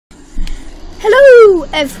Hello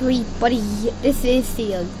everybody, this is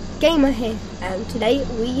the Gamer here, and today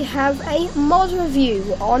we have a mod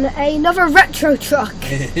review on another retro truck.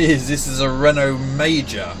 This is a Renault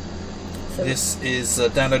Major. So, this is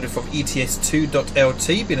downloaded from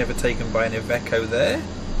ETS2.lt, being overtaken by an Iveco there.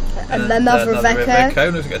 and another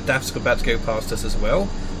Iveco. Looks like a DAF's about to go past us as well.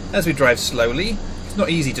 As we drive slowly, it's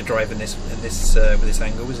not easy to drive in this with this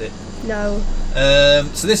angle, is it? No.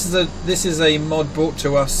 So this is a mod brought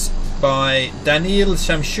to us by Daniel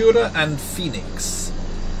Shamshura and Phoenix,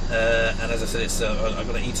 and as I said, it's I've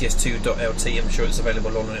got an ETS2.lt. I'm sure it's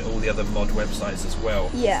available on all the other mod websites as well.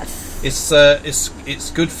 Yes. It's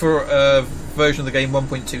good for a version of the game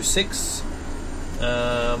 1.26,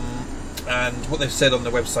 and what they've said on the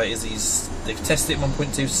website is they've tested it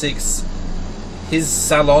 1.26. His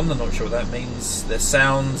salon, I'm not sure what that means. Their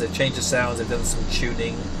sounds, they've changed the sounds, they've done some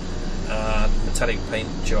tuning. Metallic paint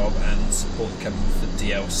job and support coming for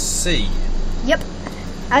DLC. Yep,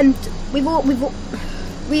 and we've always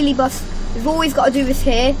got to do this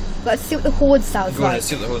here. We've got to see what the horn sounds like. Let's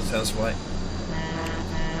see what the horn sounds like.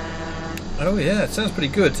 Oh yeah, it sounds pretty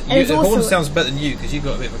good. The horn sounds better than you because you've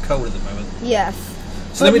got a bit of a cold at the moment. Yes.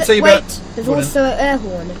 So let me tell you about. There's also an air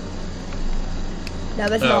horn. No,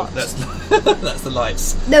 there's not. That's that's the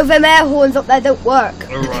lights. No, them air horns up there don't work.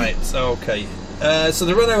 All right. Okay. So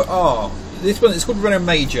the Renault R, this one it's called Renault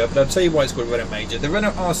Major, but I'll tell you why it's called Renault Major. The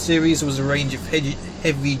Renault R series was a range of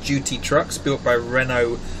heavy-duty trucks built by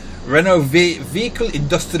Renault Vehicle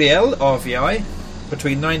Industriel (RVI)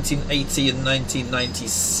 between 1980 and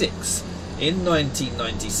 1996. In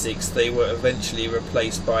 1996, they were eventually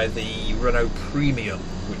replaced by the Renault Premium,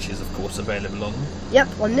 which is of course available on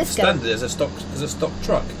on this standard as a stock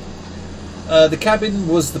truck. The cabin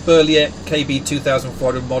was the Berliet KB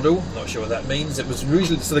 2400 model. Not sure what that means. It was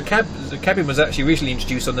originally the cabin was actually originally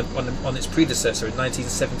introduced on its predecessor in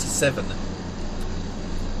 1977.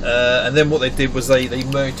 And then what they did was they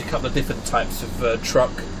merged a couple of different types of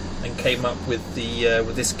truck and came up with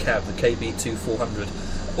this cab, the KB 2400.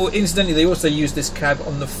 Or incidentally, they also used this cab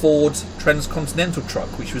on the Ford Transcontinental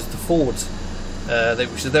truck, which was the Ford,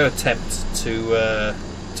 which is their attempt to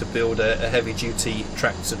build a heavy-duty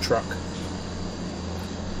tractor truck.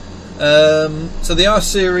 So the R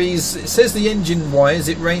series, it says the engine wise,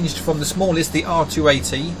 it ranged from the smallest, the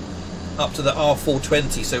R280, up to the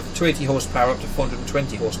R420, so from 280 horsepower up to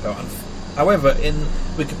 420 horsepower. And however, in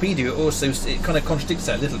Wikipedia, it kind of contradicts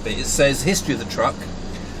that a little bit. It says history of the truck.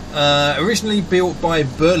 Originally built by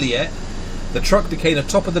Berliet, the truck became a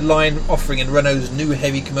top-of-the-line offering in Renault's new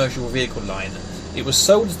heavy commercial vehicle line. It was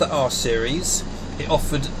sold as the R series. It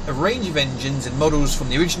offered a range of engines in models from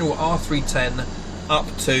the original R310 up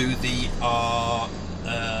to the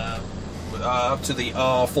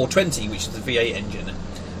R420, which is the V8 engine.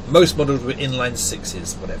 Most models were inline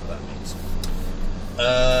sixes, whatever that means.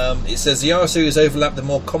 It says the R series overlapped the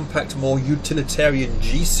more compact, more utilitarian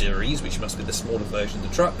G series, which must be the smaller version of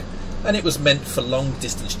the truck, and it was meant for long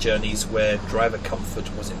distance journeys where driver comfort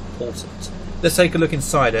was important. Let's take a look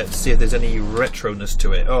inside it to see if there's any retroness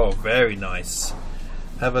to it. Oh, very nice.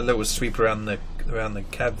 Have a little sweep around the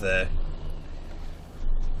cab there.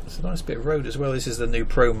 It's a nice bit of road as well. This is the new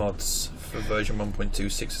Pro mods for version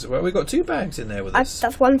 1.26 as well. We've got two bags in there with us.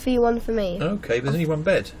 That's one for you, one for me. Okay, but there's only one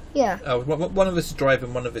bed. Yeah. Oh, one of us is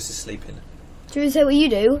driving, one of us is sleeping. Do you say what you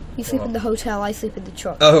do? You sleep in the hotel, I sleep in the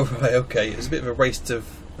truck. Oh, right, okay. It's a bit of a waste of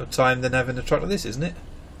time than having a truck like this, isn't it?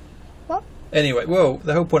 What? Anyway, well,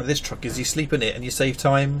 the whole point of this truck is you sleep in it and you save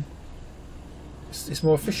time. It's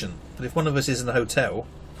more efficient. But if one of us is in the hotel...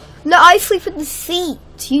 No, I sleep in the seat.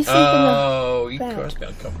 You sleep in the you can't be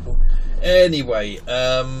uncomfortable. Anyway,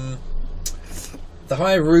 the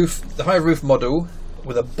high roof model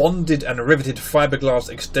with a bonded and riveted fiberglass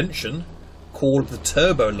extension called the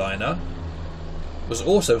Turbo Liner was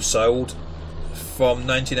also sold from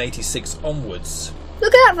 1986 onwards.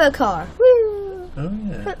 Look at that car. Woo. Oh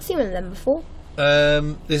yeah. I haven't seen one of them before.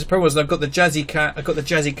 There's a problem is I've got the Jazzy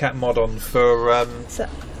Cat mod on for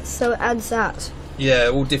So it adds that. Yeah,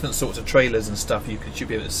 all different sorts of trailers and stuff you should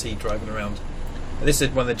be able to see driving around. And this is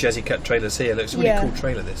one of the Jazzy Cat trailers here. Looks a really cool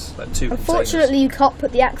trailer. This like two. Unfortunately, you can't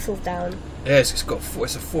put the axles down. Yes, it's a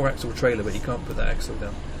 4-axle trailer, but you can't put that axle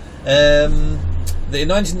down. In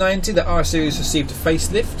 1990, the R series received a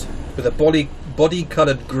facelift with a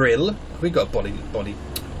body-coloured grille. We got a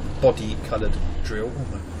body-coloured drill.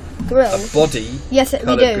 Oh, grill. A body. Yes, we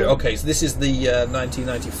do. Grill. Okay, so this is the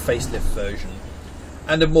 1990 facelift version.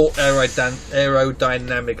 And a more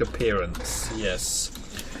aerodynamic appearance, yes.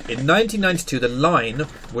 In 1992, the line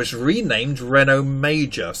was renamed Renault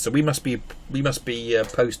Major, so we must be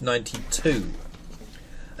post 92.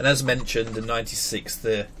 And as mentioned, in 96,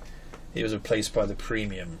 the It was replaced by the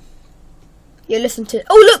Premium. You listen to.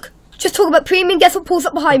 Oh look! Just talk about Premium. Guess what pulls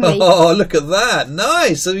up behind me? Oh, look at that!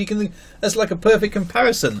 Nice. So you can. That's like a perfect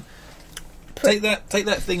comparison. Take that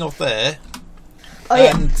thing off there. Oh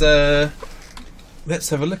yeah. And let's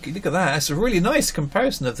have a look. Look at that. That's a really nice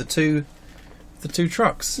comparison of the two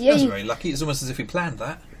trucks. Yeah, That's very lucky. It's almost as if we planned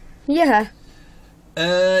that. Yeah.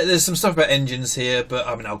 There's some stuff about engines here, but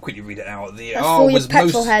I mean, I'll quickly read it out. The That's R for your was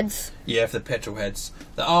petrol heads. Yeah, for the petrol heads.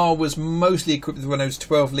 The R was mostly equipped with Renault's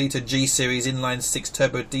 12-litre G-Series inline-six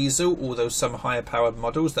turbo diesel, although some higher-powered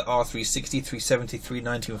models, the R360, 370,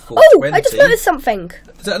 390 and 420... Oh, I just noticed something.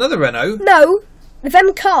 Is that another Renault? No.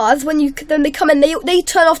 Them cars, when they come in, they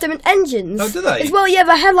turn off different engines. Oh, do they? As well, yeah,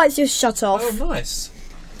 the headlights just shut off. Oh, nice.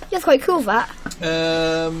 Yeah, it's quite cool, that.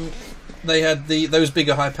 They had those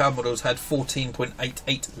bigger high-powered models had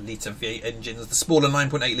 14.88 litre V8 engines. The smaller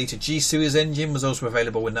 9.8 litre G-Series engine was also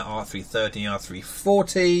available in the R330 and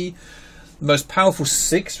R340. The most powerful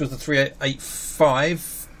 6 was the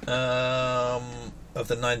 385 of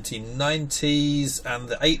the 1990s, and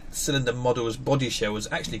the 8-cylinder model's body shell was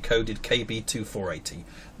actually coded KB2480.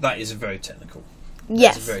 That is very technical.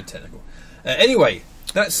 Yes. That's very technical. Anyway,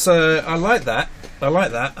 that's I like that. I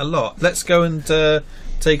like that a lot. Let's go and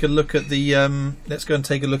take a look at the let's go and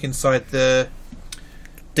take a look inside the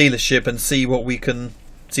dealership and see what we can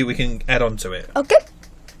add on to it. Okay.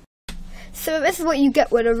 So this is what you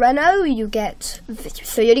get with a Renault. You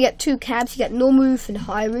only get 2 cabs. You get normal roof and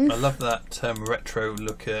high roof. I love that retro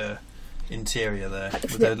look interior there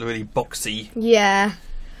with the really boxy,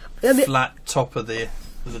 flat top of the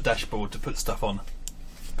dashboard to put stuff on.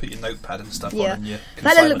 Put your notepad and stuff on, and your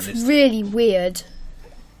consignment that looks list. really weird.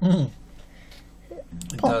 It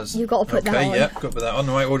does. You've got to put that on. Okay, yep, got to put that on.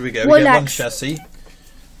 Right, what do we go? One We get one chassis.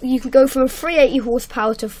 You can go from 380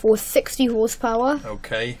 horsepower to 460 horsepower.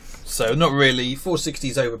 Okay, so not really. 460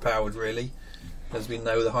 is overpowered, really. As we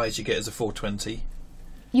know, the highest you get is a 420.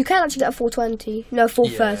 You can actually get a 420. No,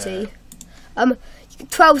 430. Yeah. You get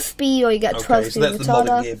 12 speed, or you get 12 speed. So that's the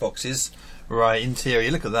modern gearboxes. Right, interior.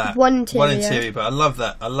 Look at that. One interior. But I love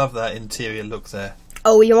that. I love that interior look there.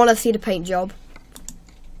 Oh, you want to see the paint job?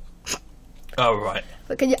 Oh, right.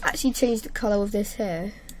 But can you actually change the colour of this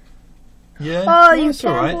here? Yeah. Oh, you that's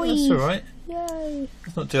can, all right. boys. That's all right. Yay.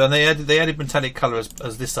 That's not too. And they added metallic colour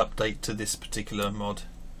as this update to this particular mod.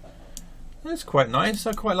 That's quite nice.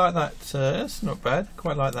 I quite like that. That's not bad.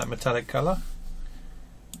 Quite like that metallic colour.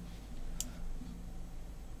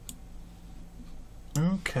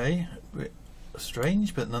 Okay. A bit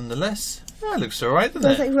strange, but nonetheless, that looks all right, doesn't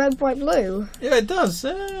it? Looks like red, white, blue. Yeah, it does.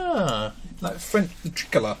 Like French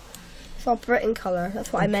tricolour. It's our Britain colour.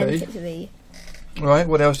 That's what I meant it to be. Right.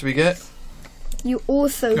 What else do we get? You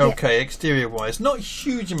also get... exterior wise, not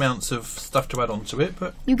huge amounts of stuff to add onto it,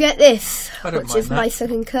 but you get this, which is that. nice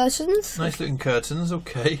looking curtains. Nice looking curtains,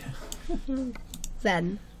 okay.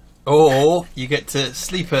 Then. Or you get to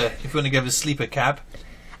sleeper, if you want to go with a sleeper cab.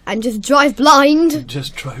 And just drive blind.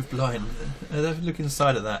 Just drive blind. Have a look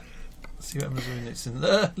inside of that. See what happens when it's in.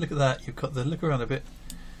 Look at that. You've got the, look around a bit.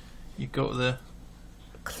 You've got the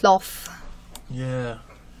cloth. Yeah.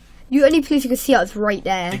 The only place you can see it's right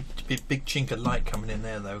there. Big chink of light coming in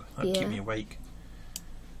there though. That'll keep me awake.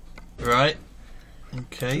 Right.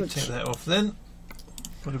 Okay, take that off then.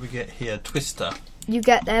 What do we get here? Twister. You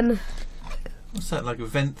get them. What's that, like a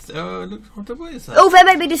vent? Oh, look, what is that? Oh, there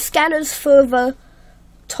may be the scanners for the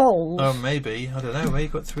tolls. Oh, maybe. I don't know. Where you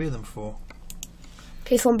got 3 of them for? In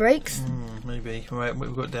case one breaks. Maybe. Right, what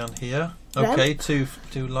we've got down here. Okay, two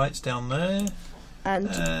lights down there.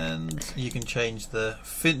 And you can change the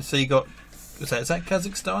fin. So you got. Is that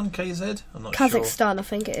Kazakhstan? KZ? I'm not sure. Kazakhstan, I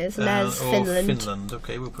think it is. And there's Finland. Finland.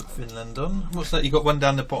 Okay, we'll put Finland on. What's that? You got one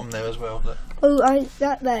down the bottom there as well. Look. Oh,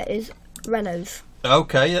 that there is Renault's.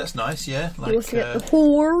 Okay, that's nice. Yeah, like you also get the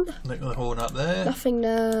horn. Look at the horn up there. Nothing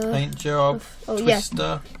there. Paint job.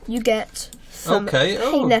 Twister. Yeah. You get. Some a bit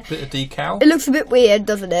of decal. It looks a bit weird,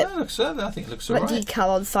 doesn't it? I think it looks alright. Decal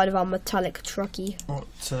on the side of our metallic trucky. What?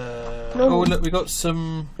 Oh, look, we got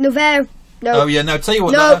some. No. Oh yeah, no. Tell you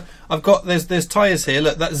what, no. I've got. There's tyres here.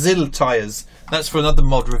 Look, that's ZIL tyres. That's for another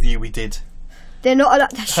mod review we did. They're not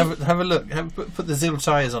allowed. Have a look. Put the ZIL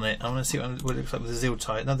tyres on it. I want to see what it looks like with the ZIL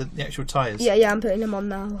tyre. No, the actual tyres. Yeah, I'm putting them on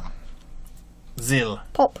now. ZIL.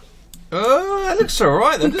 Pop. Oh, that looks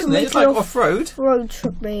alright then, doesn't it? It's like off-road. Road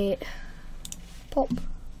truck, mate. Pop.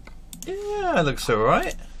 Yeah, it looks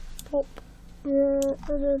alright. Pop.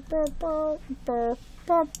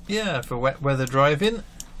 Yeah, for wet weather driving.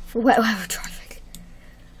 For wet weather driving.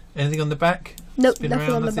 Anything on the back? Nope,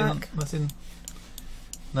 nothing on the back. Nothing.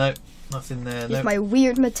 No. Nothing there. It's my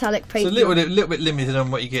weird metallic paint. It's a little bit limited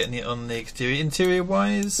on what you get on the exterior. Interior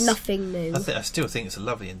wise, nothing new. I still think it's a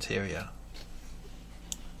lovely interior.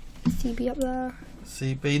 CB up there.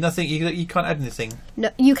 CB, nothing. You can't add anything. No,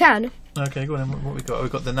 you can. Okay, go on. Then. What we got? We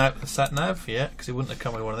got the sat nav. Yeah, because it wouldn't have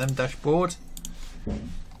come with one of them. Dashboard.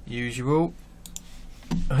 Usual.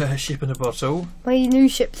 Ship in a bottle. My new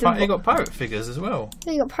ships. You got pirate figures as well.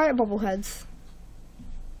 Yeah, you got pirate bobbleheads.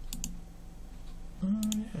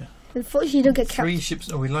 Yeah. Unfortunately, you don't get 3 ships.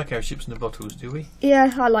 Oh, we like our ships in the bottles, do we?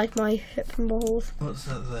 Yeah, I like my ships and bottles. What's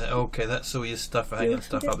that there? Okay, that's all your stuff for hanging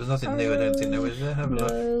stuff up. There's nothing new, I don't think there is there. Have a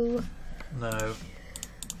look. No.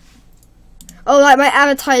 Oh, like my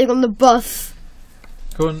advertising on the bus.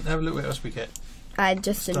 Go on, have a look what else we get.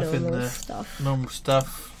 Just the normal stuff. Normal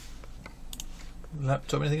stuff.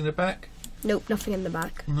 Laptop, anything in the back? Nope, nothing in the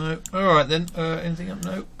back. No. Alright then, anything up?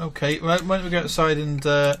 No. Okay, right, why don't we go outside and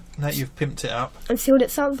now you've pimped it up. And see what it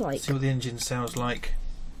sounds like. See what the engine sounds like.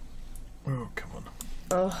 Oh, come on.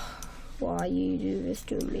 Oh, why you do this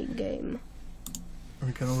to me, game?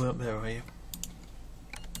 We're going all the way up there, are you?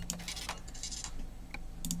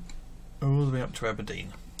 All the way up to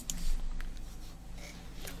Aberdeen.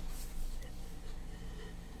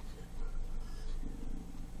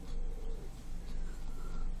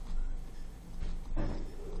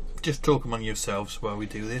 Just talk among yourselves while we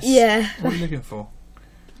do this. Yeah. What are you looking for?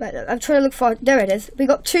 Right, I'm trying to look for. There it is. We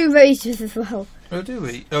got 2 razors as well. Oh, do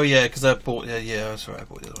we? Oh, yeah, because I bought. Yeah, that's right. I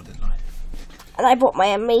bought the other one, didn't I? And I bought my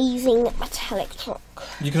amazing metallic truck.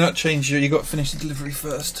 You cannot change you got to finish the delivery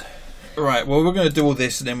first. Right. Well, we're going to do all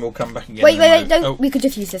this and then we'll come back again. Wait! Don't. Oh. We could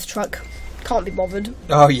just use this truck. Can't be bothered.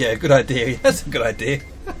 Oh yeah, good idea. That's a good idea.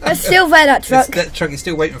 It's still there, that truck. That truck is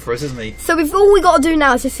still waiting for us, isn't he? So all we got to do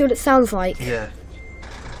now is just see what it sounds like. Yeah.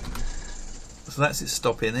 So that's it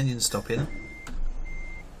stopping, engine stopping.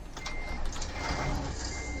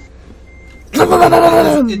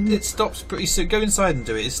 It stops pretty soon. Go inside and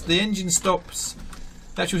do it. The engine stops.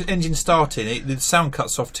 The actual engine starting, the sound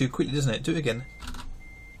cuts off too quickly, doesn't it? Do it again.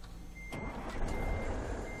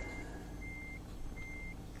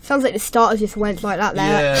 Sounds like the starter just went like that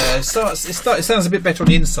there. Yeah, it sounds a bit better on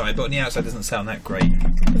the inside, but on the outside it doesn't sound that great.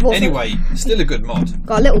 Anyway, still a good mod.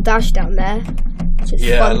 Got a little dash down there.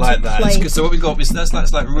 Yeah, I like that. So what we've got is that's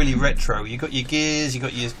like really retro. You got your gears, you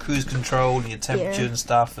got your cruise control and your temperature and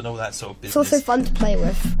stuff and all that sort of business. It's also fun to play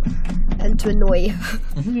with and to annoy.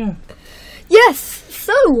 Yeah. Yes.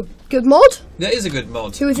 So good mod. That is a good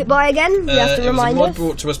mod. Who is it by again? You have to remind us. It was a mod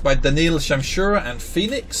brought to us by Daniil Shamshura and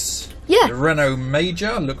Phoenix. Yeah. The Renault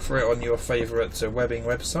Major. Look for it on your favourite webbing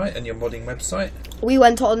website and your modding website. We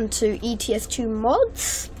went on to ETS2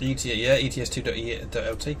 mods.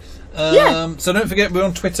 ETS2.lt. So don't forget we're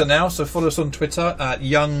on Twitter now. So follow us on Twitter at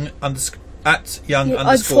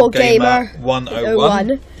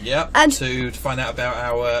young_gamer101. Yeah. And to find out about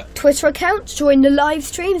our Twitter account, join the live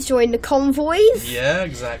streams, join the convoys. Yeah,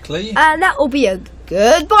 exactly. And that will be a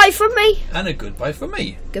goodbye from me. And a goodbye from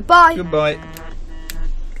me. Goodbye. Goodbye.